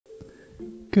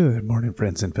Good morning,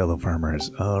 friends and fellow farmers.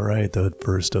 Alright,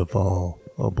 first of all,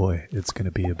 oh boy, it's going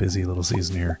to be a busy little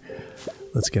season here.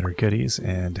 Let's get our goodies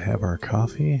and have our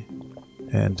coffee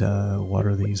and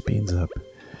water these beans up.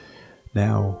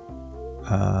 Now,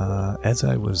 as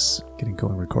I was getting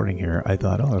going recording here, I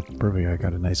thought, oh, perfect, I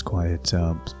got a nice quiet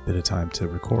bit of time to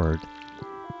record.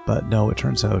 But no, it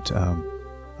turns out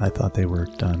I thought they were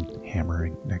done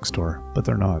hammering next door, but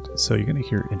they're not. So you're going to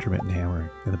hear intermittent hammering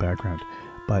in the background.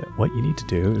 But what you need to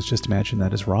do is just imagine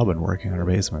that is Robin working on her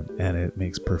basement, and it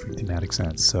makes perfect thematic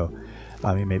sense. So,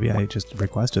 I mean, maybe I just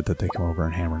requested that they come over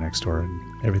and hammer next door,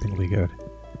 and everything will be good.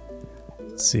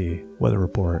 Let's see, weather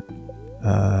report.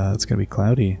 It's going to be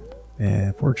cloudy,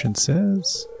 and fortune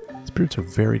says spirits are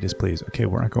very displeased. Okay,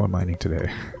 we're not going mining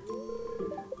today.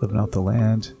 Living off the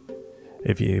land.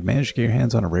 If you manage to get your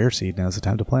hands on a rare seed, now's the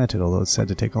time to plant it, although it's said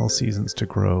to take all seasons to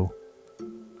grow.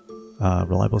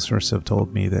 Reliable sources have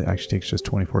told me that it actually takes just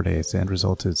 24 days. The end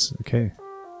result is, okay,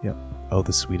 yep. Oh,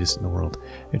 the sweetest in the world.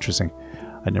 Interesting.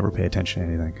 I never pay attention to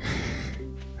anything.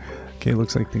 Okay,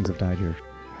 looks like things have died here.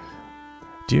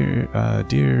 Dear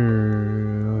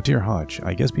Hodge,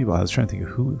 I guess people, I was trying to think,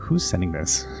 who's sending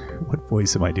this? What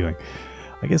voice am I doing?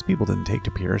 I guess people didn't take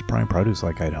to Pierre's Prime Produce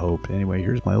like I'd hoped. Anyway,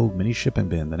 here's my old mini shipping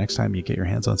bin. The next time you get your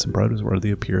hands on some produce worthy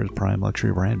of Pierre's Prime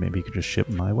Luxury brand, maybe you could just ship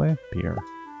them my way, Pierre.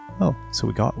 Oh, so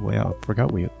we got, well, I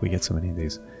forgot we get so many of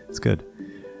these. It's good.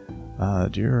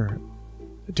 Dear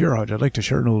Hodge, I'd like to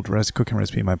share an old cooking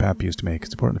recipe my pap used to make.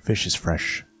 It's important the fish is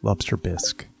fresh. Lobster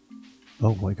bisque.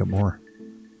 Oh, I got more.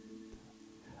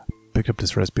 Picked up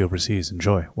this recipe overseas.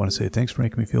 Enjoy. Want to say thanks for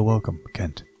making me feel welcome.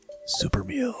 Kent. Super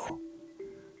meal.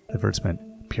 Advertisement.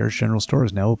 Pierre's General Store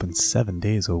is now open 7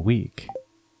 days a week.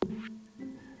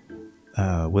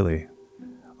 Willie.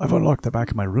 I've unlocked the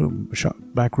back of my room,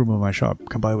 back room of my shop.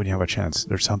 Come by when you have a chance.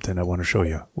 There's something I want to show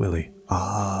you. Willie.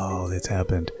 Oh, it's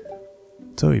happened.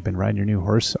 So, you've been riding your new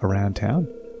horse around town?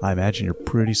 I imagine you're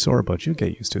pretty sore, but you'll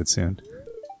get used to it soon.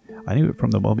 I knew it from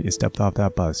the moment you stepped off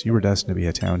that bus. You were destined to be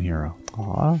a town hero.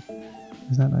 Aw,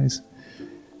 isn't that nice?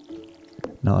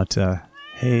 Not,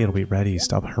 hey, it'll be ready.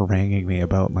 Stop haranguing me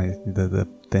about the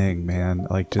thing, man.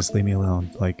 Like, just leave me alone.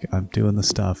 Like, I'm doing the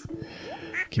stuff.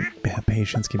 Have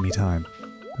patience, give me time.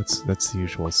 That's the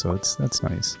usual, so that's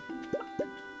nice.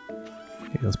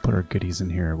 Okay, let's put our goodies in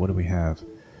here. What do we have?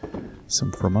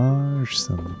 Some fromage,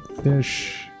 some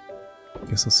fish.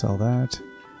 Guess I'll sell that.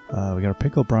 We got a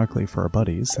pickled broccoli for our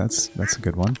buddies. That's a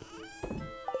good one.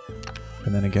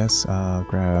 And then I guess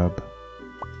grab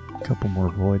a couple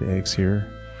more void eggs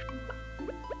here.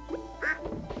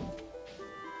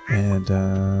 And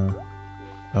oh,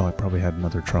 I probably had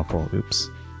another truffle.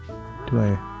 Oops. Do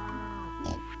I?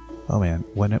 Oh man,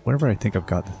 whenever I think I've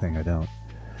got the thing, I don't.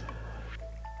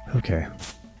 Okay,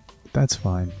 that's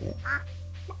fine.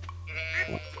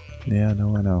 Yeah,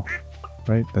 no, I know.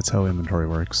 Right? That's how inventory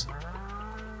works.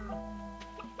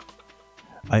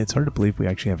 It's hard to believe we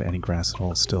actually have any grass at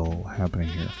all still happening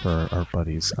here for our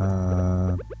buddies.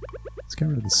 Let's get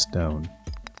rid of the stone.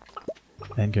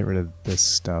 And get rid of this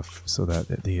stuff so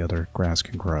that the other grass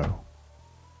can grow.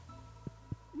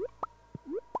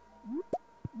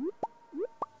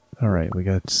 Alright, we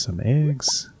got some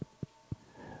eggs.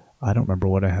 I don't remember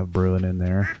what I have brewing in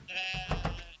there.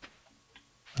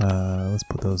 Let's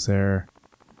put those there.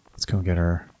 Let's go and get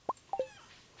our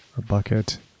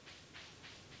bucket.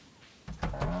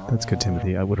 That's good,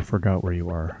 Timothy. I would have forgot where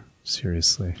you are.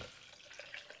 Seriously.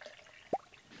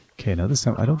 Okay, now this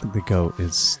time, I don't think the goat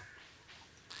is...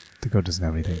 The goat doesn't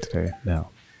have anything today. No.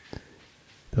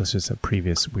 That was just a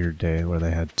previous weird day where they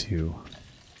had two.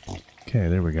 Okay,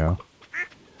 there we go.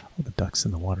 Oh, the duck's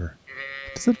in the water.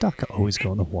 Does the duck always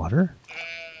go in the water?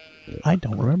 I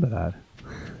don't remember that.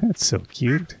 That's so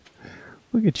cute.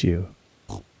 Look at you.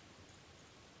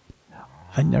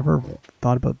 I never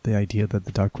thought about the idea that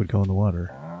the duck would go in the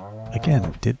water.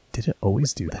 Again, did it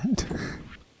always do that?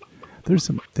 There's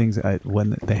some things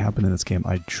when they happen in this game,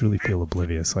 I truly feel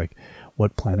oblivious. Like,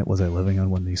 what planet was I living on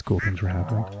when these cool things were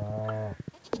happening?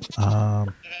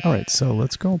 Alright, so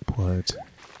let's go put...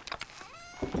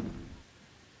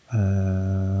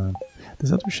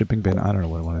 this other shipping bin, I don't know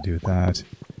what I want to do with that.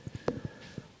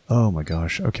 Oh my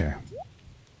gosh, okay.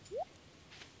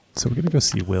 So we're gonna go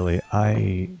see Willie.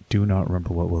 I do not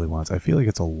remember what Willie wants. I feel like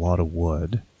it's a lot of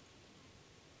wood.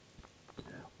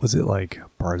 Was it like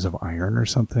bars of iron or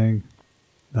something?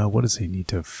 No, what does he need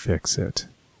to fix it?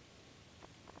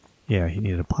 Yeah, he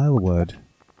needed a pile of wood.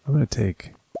 I'm gonna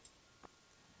take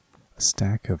a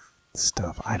stack of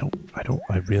stuff. I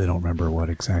really don't remember what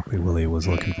exactly Willie was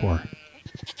looking for.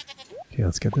 Okay,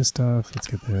 let's get this stuff. Let's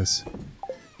get this.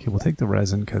 Okay, we'll take the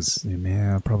resin because,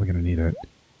 man, I'm probably going to need it.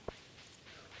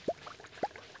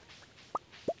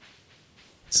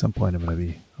 At some point I'm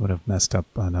gonna have messed up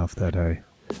enough that I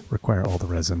require all the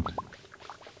resin.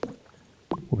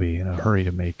 We'll be in a hurry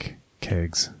to make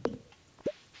kegs.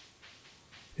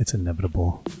 It's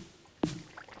inevitable.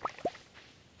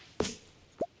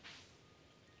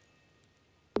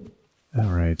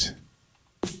 Alright.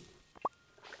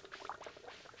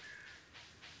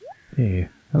 Hey,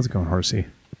 how's it going, horsey?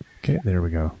 Okay, there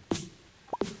we go.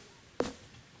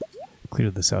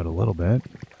 Cleared this out a little bit.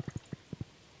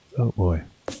 Oh boy.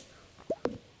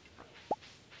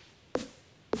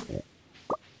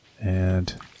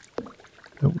 And...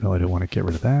 oh, no, I don't want to get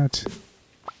rid of that.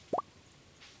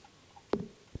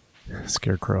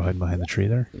 Scarecrow hiding behind the tree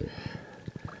there.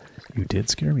 You did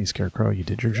scare me, Scarecrow. You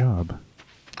did your job.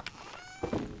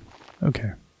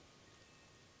 Okay.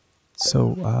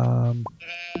 So,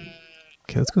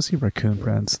 okay, let's go see Raccoon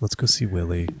Friends. Let's go see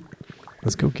Willy.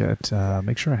 Let's go get,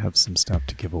 make sure I have some stuff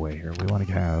to give away here. We want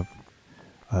to have,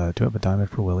 do I have a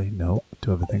diamond for Willy? Nope. Do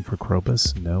I have a thing for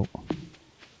Krobus? Nope.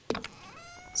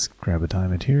 Let's grab a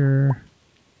diamond here.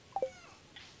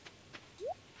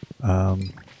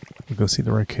 We'll go see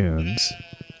the raccoons.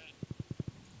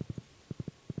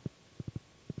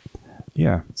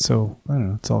 Yeah, so, I don't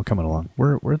know, it's all coming along.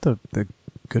 We're at the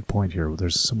good point here.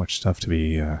 There's so much stuff to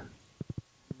be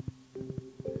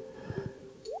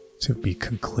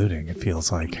concluding, it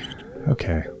feels like.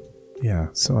 Okay, yeah,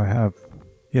 so I have...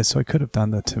 yeah, so I could have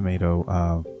done the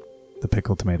tomato, the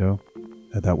pickled tomato.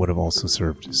 That would have also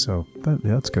served, so yeah,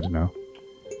 that's good to know.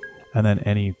 And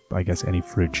then I guess any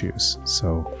fruit juice,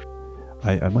 so...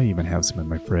 I might even have some in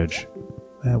my fridge.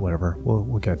 Whatever.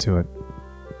 We'll get to it.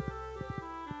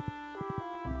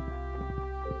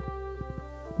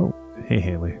 Oh, hey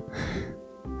Haley.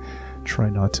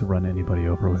 Try not to run anybody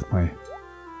over with my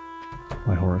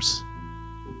horse.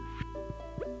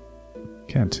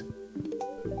 Kent.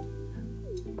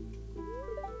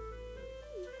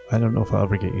 I don't know if I'll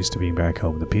ever get used to being back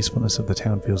home. The peacefulness of the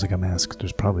town feels like a mask.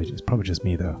 It's probably just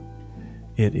me though.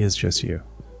 It is just you.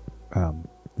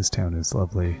 This town is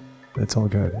lovely. It's all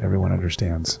good. Everyone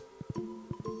understands. I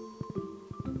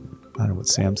don't know what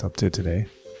Sam's up to today.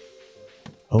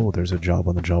 Oh, there's a job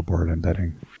on the job board, I'm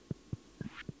betting.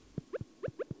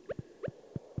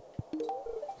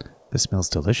 This smells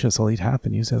delicious. I'll eat half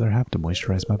and use the other half to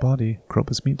moisturize my body.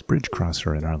 Krobus means bridge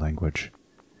crosser in our language.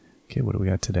 Okay, what do we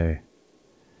got today?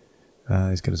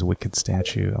 He's got his wicked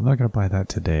statue. I'm not going to buy that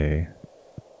today.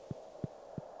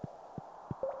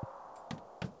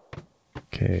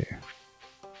 Okay.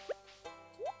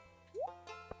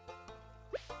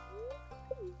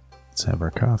 Let's have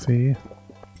our coffee.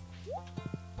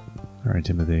 Alright,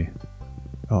 Timothy.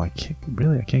 Oh, I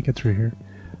can't get through here.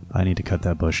 I need to cut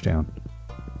that bush down.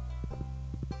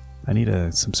 I need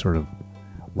some sort of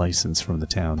license from the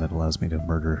town that allows me to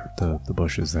murder the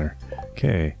bushes there.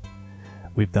 Okay.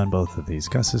 We've done both of these.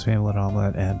 Gus's family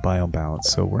omelet and biome balance.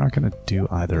 So we're not going to do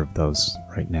either of those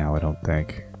right now, I don't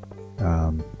think.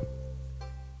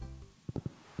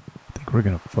 We're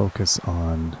going to focus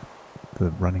on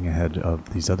the running ahead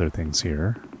of these other things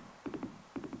here.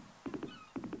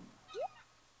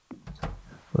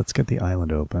 Let's get the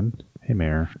island open. Hey,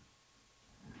 Mayor.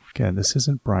 Again, this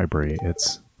isn't bribery,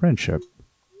 it's friendship.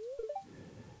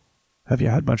 Have you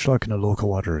had much luck in the local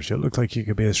waters? You look like you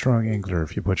could be a strong angler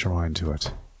if you put your mind to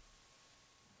it.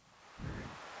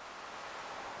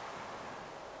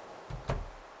 I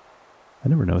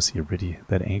never noticed the iridium,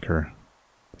 that anchor.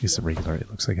 It's a regular, it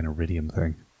looks like an iridium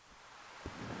thing.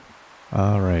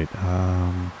 Alright,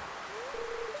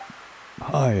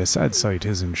 Aye, a sad sight,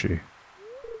 isn't she?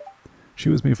 She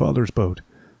was me father's boat.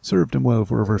 Served him well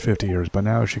for over 50 years, but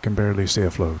now she can barely stay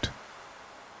afloat.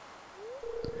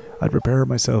 I'd repair her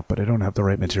myself, but I don't have the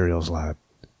right materials, lad.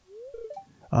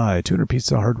 Aye, 200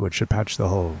 pieces of hardwood should patch the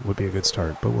hull, would be a good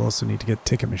start, but we'll also need to get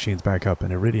ticket machines back up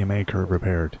and iridium anchor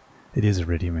repaired. It is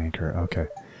iridium anchor, okay.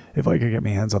 If I could get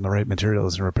my hands on the right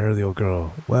materials and repair the old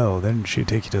girl, well, then she'd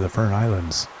take you to the Fern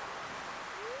Islands.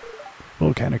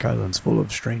 Volcanic islands full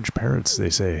of strange parrots, they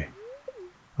say.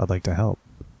 I'd like to help.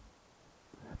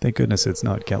 Thank goodness it's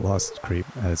not Get Lost Creep,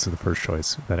 it's the first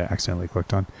choice that I accidentally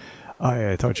clicked on.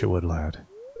 Aye, I thought you would, lad.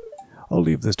 I'll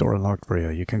leave this door unlocked for you.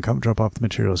 You can come drop off the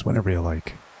materials whenever you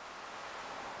like.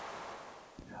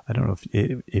 I don't know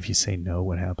if you say no,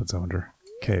 what happens, I wonder.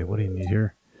 Okay, what do you need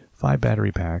here? 5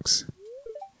 battery packs.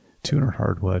 200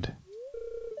 hardwood.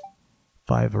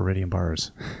 5 iridium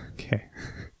bars. Okay.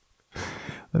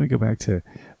 Let me go back to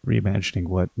reimagining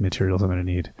what materials I'm going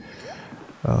to need.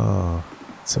 Oh,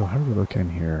 so how are we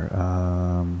looking here?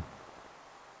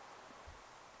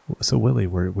 So Willy,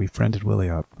 we friended Willy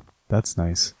up. That's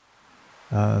nice.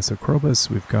 So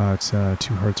Krobus, we've got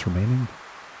 2 hearts remaining.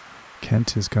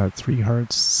 Kent has got 3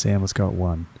 hearts, Sam has got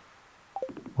 1.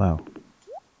 Wow.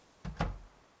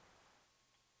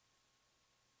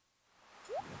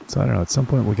 So I don't know, at some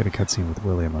point we'll get a cutscene with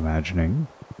Willie, I'm imagining.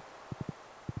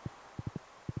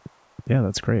 Yeah,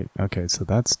 that's great. Okay, so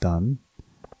that's done.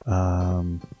 I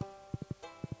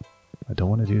don't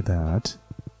want to do that.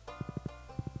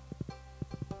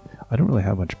 I don't really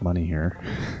have much money here.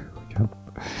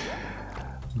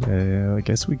 I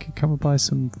guess we could come and buy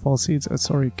some fall seeds.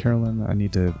 Sorry, Carolyn, I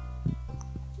need to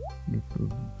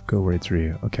go right through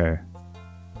you. Okay.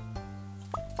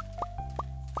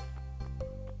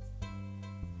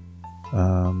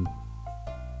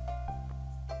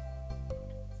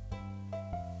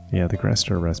 Yeah, the grass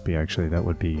star recipe, actually, that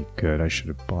would be good. I should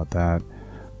have bought that.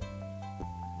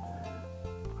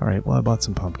 Alright, well, I bought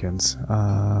some pumpkins.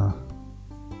 Alright,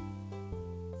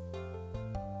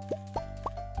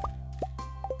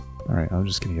 I'm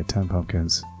just gonna get 10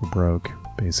 pumpkins. We're broke,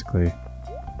 basically.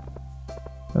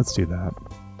 Let's do that.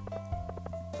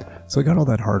 So I got all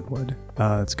that hardwood.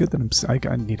 It's good that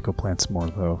I need to go plant some more,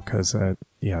 though, because,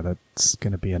 yeah, that's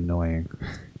gonna be annoying.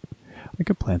 I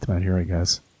could plant them out here, I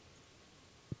guess.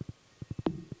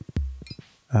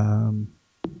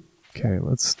 Okay,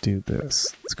 let's do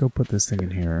this. Let's go put this thing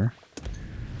in here.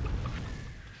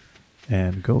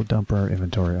 And go dump our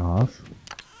inventory off.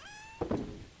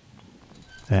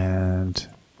 And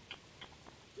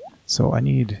so I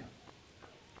need,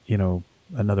 you know,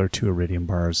 another 2 iridium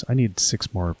bars. I need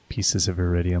 6 more pieces of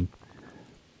iridium.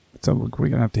 So we're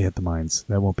going to have to hit the mines.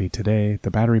 That won't be today. The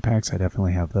battery packs, I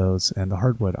definitely have those. And the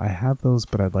hardwood, I have those,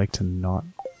 but I'd like to not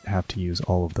have to use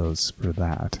all of those for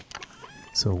that.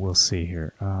 So we'll see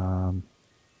here.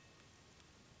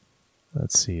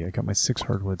 Let's see. I got my 6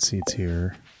 hardwood seeds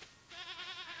here.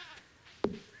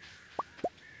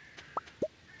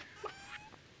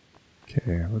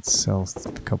 Okay, let's sell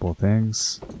a couple of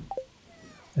things.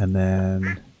 And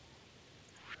then...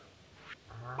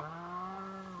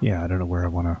 yeah, I don't know where I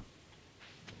want to...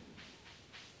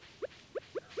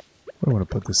 where do I want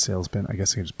to put this sales bin? I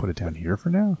guess I can just put it down here for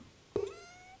now?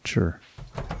 Sure.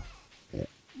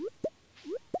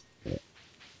 Hey,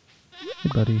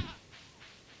 buddy.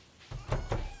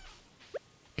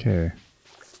 Okay.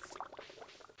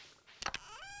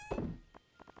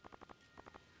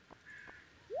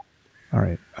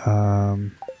 Alright,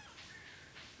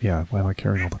 yeah, why am I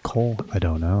carrying all the coal? I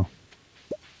don't know.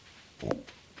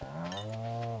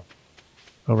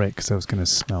 Oh, right, because I was going to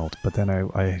smelt, but then I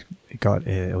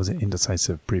was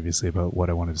indecisive previously about what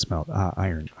I wanted to smelt. Ah,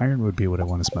 iron. Iron would be what I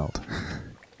want to smelt.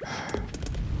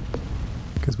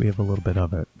 Because we have a little bit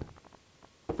of it.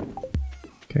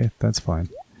 Okay, that's fine.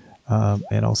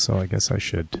 And also, I guess I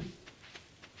should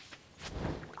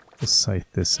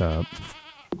scythe this up.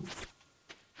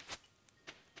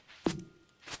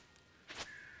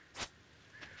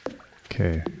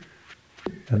 Okay.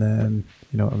 And then,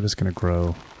 you know, I'm just going to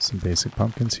grow some basic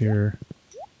pumpkins here.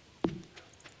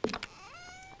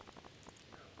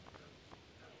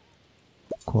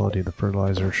 Quality of the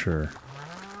fertilizer, sure.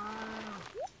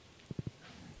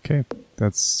 Okay,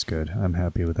 that's good. I'm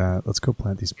happy with that. Let's go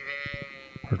plant these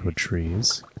hardwood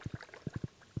trees.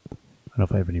 I don't know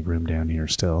if I have any room down here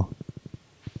still.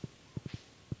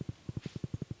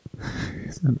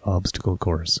 It's an obstacle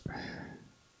course.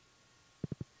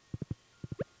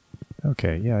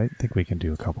 Okay, yeah, I think we can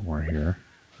do a couple more here.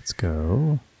 Let's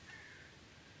go.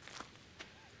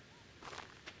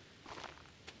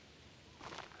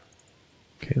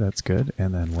 Okay, that's good.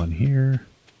 And then one here,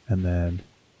 and then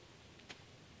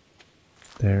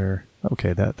there.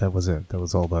 Okay, that was it. That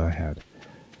was all that I had.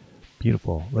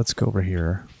 Beautiful. Let's go over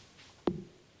here.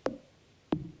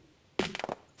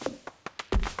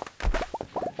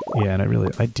 Yeah, and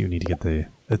I do need to get the...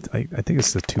 I think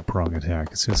it's the 2-prong attack.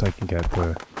 As soon as I can get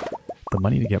the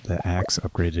money to get the axe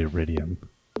upgraded to iridium.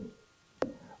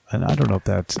 And I don't know if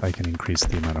that I can increase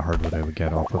the amount of hardwood I would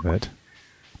get off of it.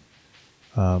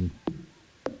 But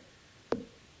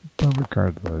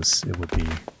regardless, it would be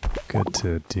good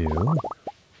to do.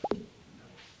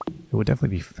 It would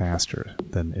definitely be faster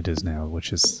than it is now,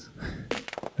 which is...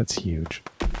 that's huge.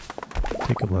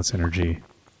 Take up less energy.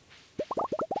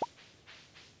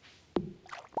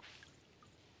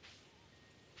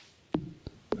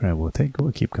 Alright,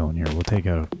 we'll keep going here. We'll take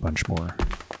out a bunch more.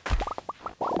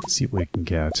 See what we can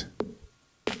get.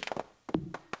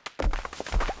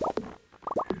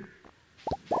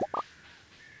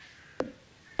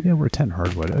 Yeah, we're 10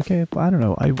 hardwood. Okay, I don't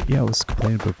know. I was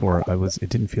complaining before. It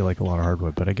didn't feel like a lot of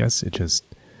hardwood, but I guess it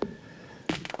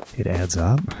adds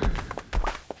up.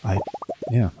 I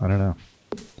don't know.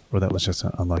 Or that was just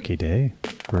an unlucky day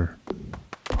for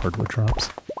hardwood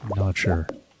drops. I'm not sure.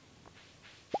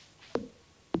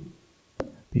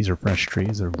 These are fresh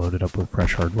trees. They're loaded up with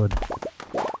fresh hardwood.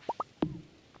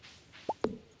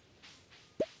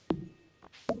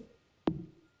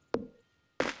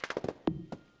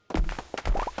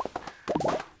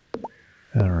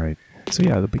 Alright. So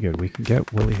yeah, that'll be good. We can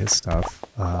get Willie his stuff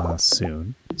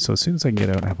soon. So as soon as I can get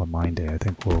out and have a mine day, I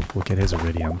think we'll get his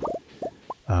iridium.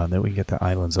 Then we can get the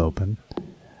islands open.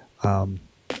 I'm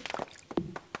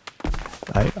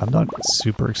not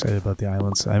super excited about the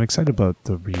islands. I'm excited about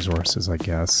the resources, I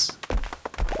guess.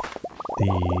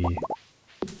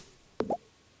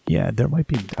 Yeah, there might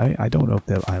be... I don't know if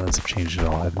the islands have changed at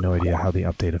all. I have no idea how the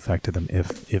update affected them,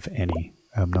 if any.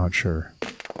 I'm not sure.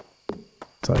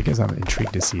 So I guess I'm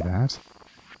intrigued to see that.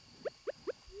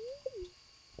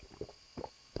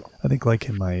 I think like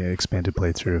in my expanded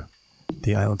playthrough,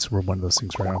 the islands were one of those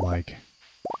things where I'm like...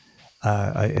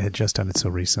 I had just done it so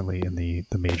recently in the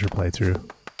major playthrough,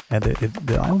 and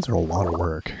the islands are a lot of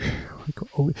work.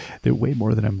 Like, they're way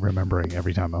more than I'm remembering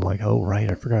every time. I'm like, oh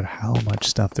right, I forgot how much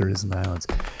stuff there is in the islands.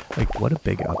 Like, what a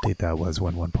big update that was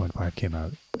when 1.5 came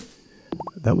out.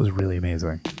 That was really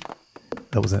amazing.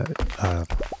 That was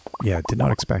yeah, did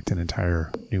not expect an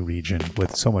entire new region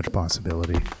with so much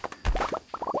possibility.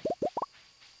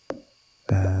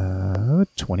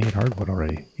 28 hardwood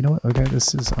already. You know what? Okay,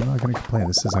 I'm not going to complain.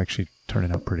 This is actually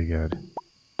turning out pretty good.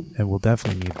 And we'll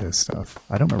definitely need this stuff.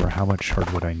 I don't remember how much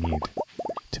hardwood I need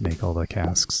to make all the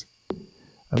casks.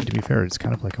 I mean, to be fair, it's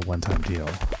kind of like a one-time deal.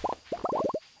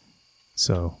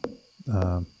 So,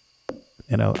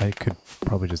 and I could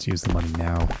probably just use the money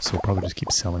now, so I'll probably just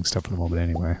keep selling stuff for the moment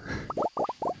anyway.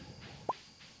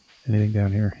 Anything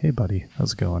down here? Hey buddy,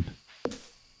 how's it going?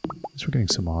 Guess we're getting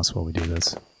some moss while we do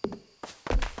this.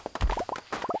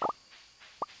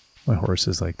 My horse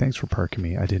is like, thanks for parking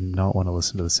me. I did not want to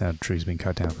listen to the sound of trees being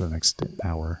cut down for the next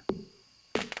hour.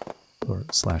 Or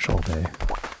slash all day.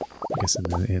 I guess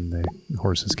in the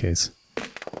horse's case.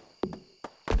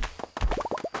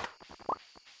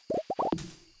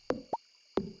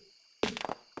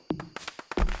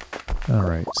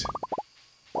 Alright.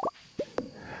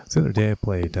 So the other day I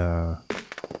played,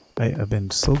 I've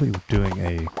been slowly doing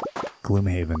a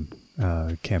Gloomhaven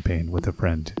campaign with a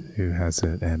friend who has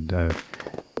it, and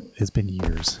it's been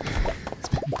years. It's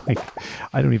been like,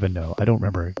 I don't even know. I don't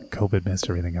remember. COVID messed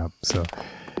everything up. So,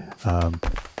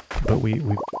 but we've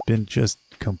been just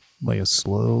like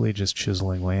slowly just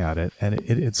chiseling away at it, and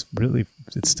it's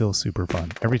still super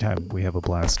fun. Every time we have a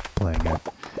blast playing it,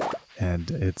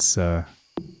 and it's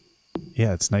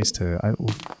yeah, it's nice to. I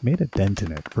made a dent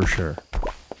in it for sure.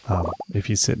 If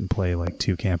you sit and play like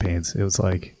 2 campaigns, it was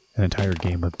like an entire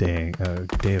day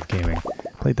of gaming.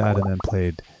 Played that and then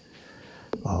played.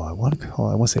 Oh, I want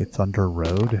to say Thunder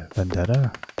Road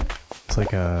Vendetta. It's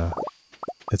like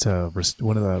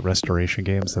one of the restoration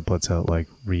games that puts out like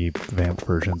revamped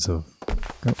versions of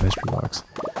mystery box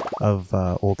of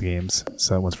old games.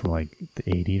 So that one's from like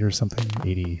the 80 or something,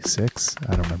 86.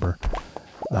 I don't remember.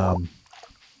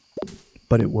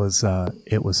 But it was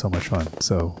so much fun.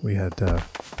 So we had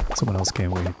someone else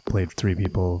came. We played 3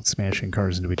 people smashing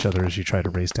cars into each other as you try to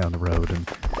race down the road, and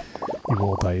you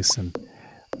roll dice. And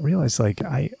I realized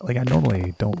I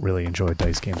normally don't really enjoy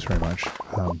dice games very much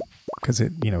because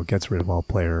it gets rid of all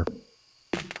player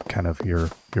kind of your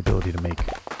ability to make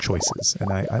choices,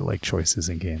 and I like choices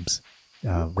in games.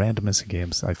 Randomness in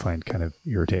games I find kind of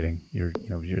irritating. You're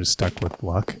just stuck with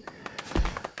luck.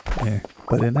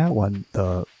 But in that one,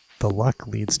 the luck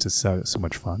leads to so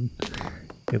much fun.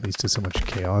 It leads to so much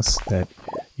chaos that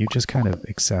you just kind of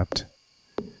accept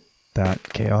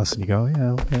that chaos and you go,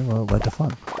 yeah, okay, well, it led to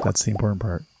fun. That's the important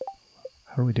part.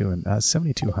 How are we doing?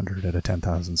 7,200 out of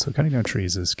 10,000. So cutting down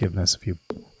trees has given us a few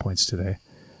points today.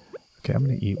 Okay, I'm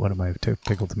going to eat one of my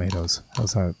pickled tomatoes.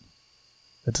 How's that?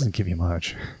 That doesn't give you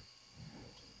much.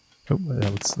 Oh,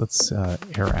 let's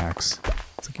air axe.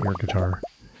 It's like air guitar.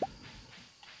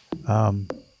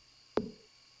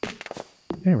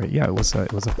 Anyway, yeah, it was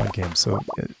a fun game. So,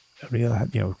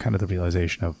 kind of the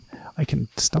realization of I can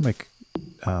stomach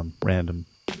random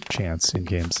chance in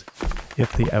games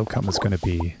if the outcome is going to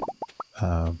be,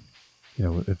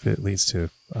 if it leads to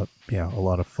a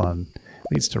lot of fun,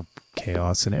 leads to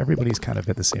chaos, and everybody's kind of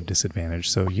at the same disadvantage.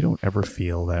 So you don't ever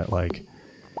feel that like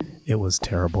it was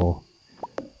terrible.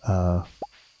 I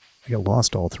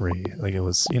lost all 3. Like it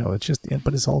was, it's just,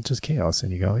 but it's all just chaos,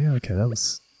 and you go, yeah, okay, that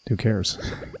was. Who cares?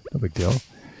 No big deal.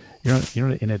 You're not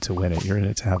in it to win it. You're in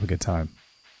it to have a good time.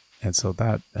 And so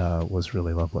that was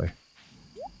really lovely.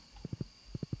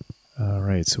 All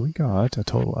right, so we got a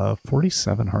total of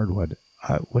 47 hardwood,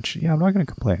 which, yeah, I'm not going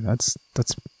to complain. That's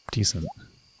decent.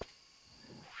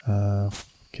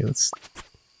 Okay, let's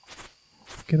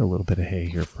get a little bit of hay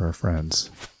here for our friends.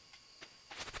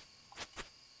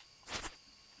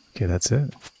 Okay, that's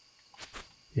it.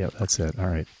 Yeah, that's it. All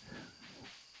right.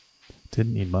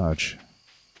 Didn't need much.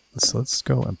 Let's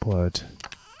go and put...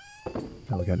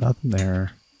 Now we got nothing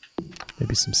there.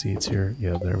 Maybe some seeds here.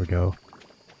 Yeah, there we go.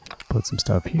 Put some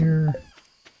stuff here.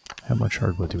 How much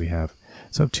hardwood do we have?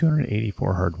 So I have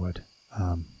 284 hardwood.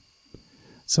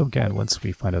 So again, once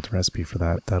we find out the recipe for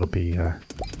that, that'll be... I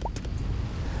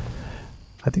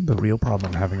think the real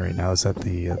problem I'm having right now is that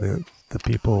the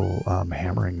people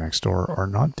hammering next door are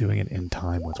not doing it in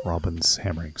time with Robin's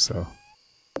hammering, so...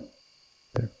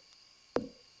 There.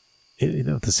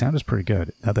 The sound is pretty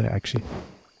good. Now that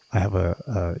I have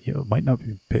it might not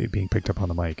be being picked up on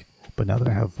the mic, but now that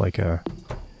I have like the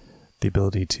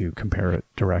ability to compare it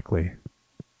directly,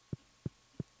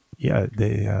 yeah,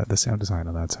 the sound design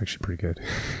on that's actually pretty good.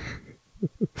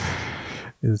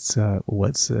 It's how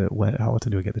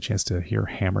often do we get the chance to hear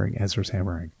hammering Ezra's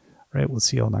hammering? All right, we'll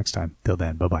see you all next time. Till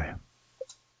then, bye bye.